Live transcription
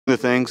The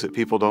things that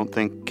people don't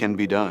think can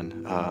be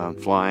done.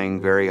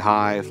 Flying very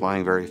high,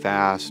 flying very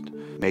fast,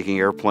 making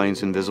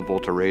airplanes invisible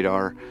to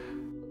radar.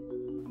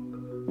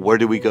 Where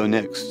do we go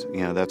next?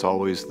 That's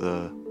always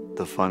the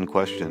fun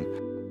question.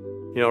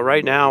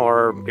 Right now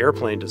our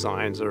airplane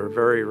designs are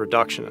very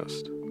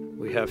reductionist.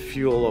 We have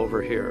fuel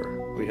over here.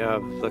 We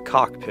have the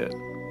cockpit.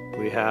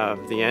 We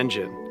have the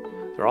engine.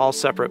 They're all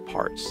separate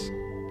parts.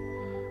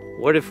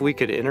 What if we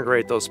could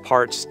integrate those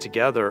parts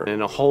together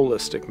in a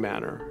holistic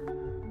manner?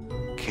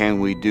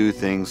 Can we do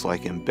things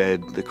like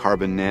embed the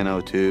carbon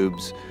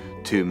nanotubes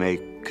to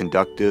make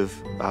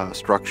conductive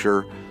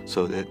structure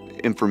so that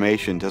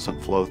information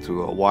doesn't flow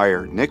through a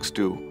wire next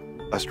to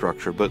a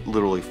structure, but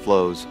literally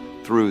flows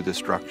through the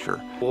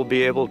structure? We'll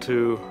be able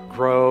to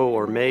grow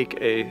or make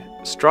a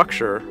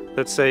structure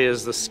that, say,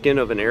 is the skin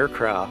of an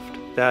aircraft,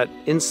 that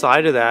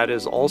inside of that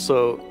is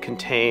also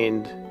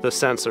contained the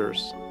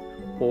sensors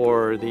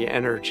or the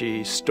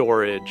energy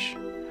storage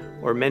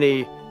or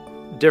many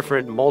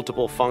different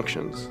multiple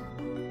functions.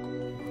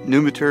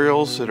 New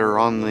materials that are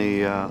on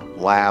the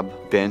lab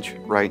bench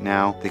right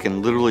now, they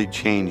can literally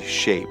change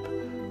shape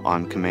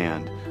on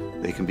command.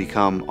 They can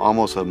become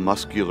almost a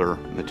muscular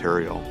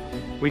material.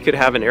 We could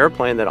have an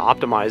airplane that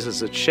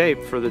optimizes its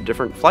shape for the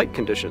different flight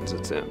conditions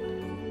it's in.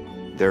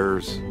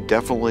 There's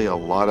definitely a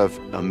lot of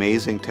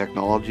amazing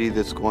technology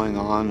that's going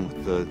on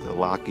with the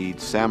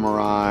Lockheed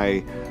Samurai,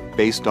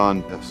 based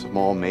on a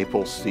small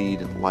maple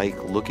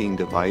seed-like looking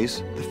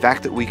device. The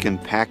fact that we can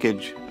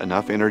package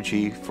enough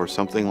energy for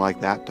something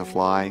like that to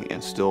fly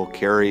and still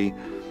carry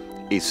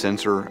a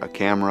sensor, a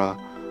camera,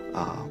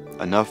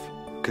 enough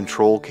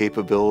control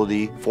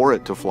capability for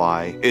it to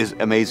fly is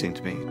amazing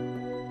to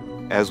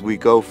me. As we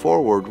go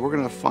forward, we're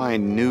going to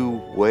find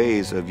new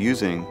ways of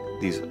using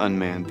these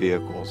unmanned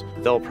vehicles.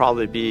 They'll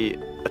probably be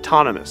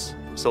autonomous,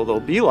 so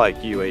they'll be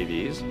like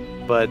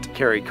UAVs, but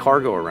carry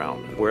cargo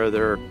around where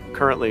there are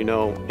currently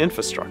no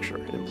infrastructure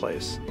in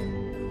place.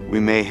 We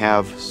may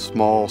have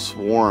small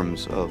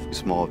swarms of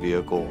small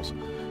vehicles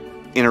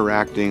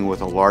interacting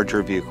with a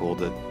larger vehicle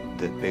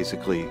that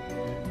basically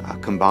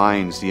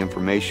combines the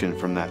information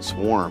from that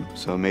swarm.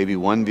 So maybe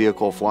one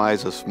vehicle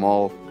flies a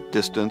small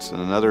distance and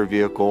another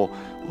vehicle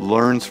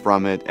learns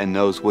from it and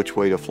knows which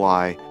way to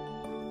fly.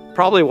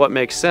 Probably what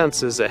makes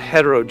sense is a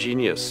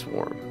heterogeneous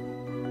swarm.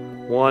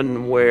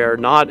 One where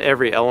not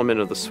every element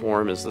of the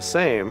swarm is the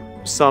same.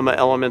 Some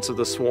elements of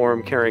the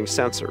swarm carrying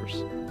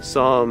sensors,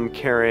 some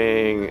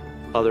carrying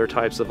other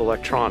types of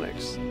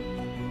electronics.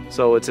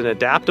 So it's an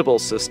adaptable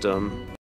system